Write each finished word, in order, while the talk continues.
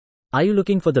Are you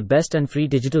looking for the best and free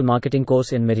digital marketing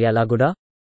course in Miryalaguda?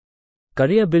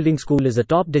 Career Building School is a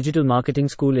top digital marketing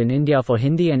school in India for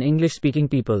Hindi and English-speaking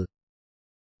people.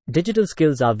 Digital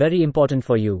skills are very important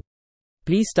for you.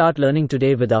 Please start learning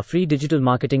today with our free digital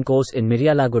marketing course in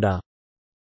Miryalaguda.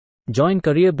 Join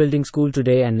Career Building School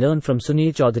today and learn from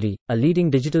Sunil Chaudhary, a leading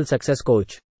digital success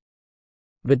coach.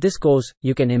 With this course,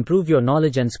 you can improve your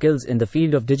knowledge and skills in the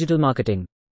field of digital marketing.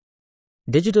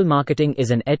 Digital marketing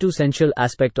is an essential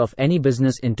aspect of any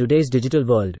business in today's digital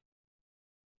world.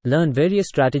 Learn various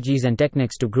strategies and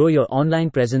techniques to grow your online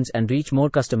presence and reach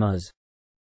more customers.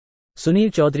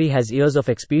 Sunil Chaudhary has years of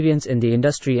experience in the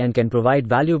industry and can provide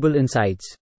valuable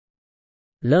insights.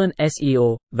 Learn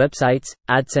SEO, websites,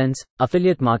 AdSense,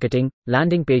 affiliate marketing,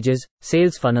 landing pages,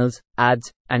 sales funnels,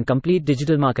 ads, and complete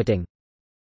digital marketing.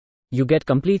 You get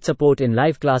complete support in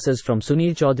live classes from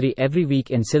Sunil Chaudhary every week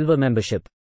in Silver membership.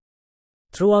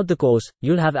 Throughout the course,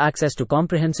 you'll have access to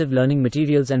comprehensive learning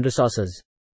materials and resources.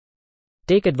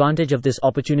 Take advantage of this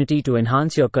opportunity to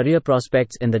enhance your career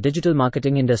prospects in the digital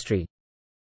marketing industry.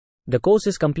 The course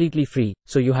is completely free,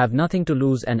 so you have nothing to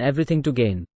lose and everything to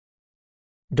gain.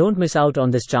 Don't miss out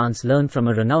on this chance. Learn from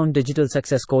a renowned digital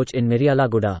success coach in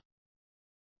Miryalaguda.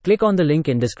 Click on the link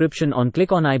in description or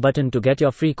click on I button to get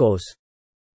your free course.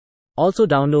 Also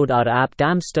download our app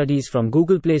TAMS Studies from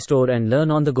Google Play Store and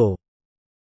learn on the go.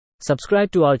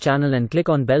 Subscribe to our channel and click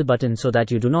on bell button so that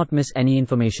you do not miss any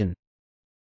information.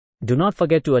 Do not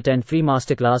forget to attend free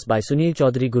masterclass by Sunil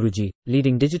Chaudhary Guruji,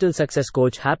 leading digital success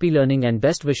coach. Happy learning and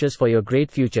best wishes for your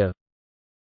great future.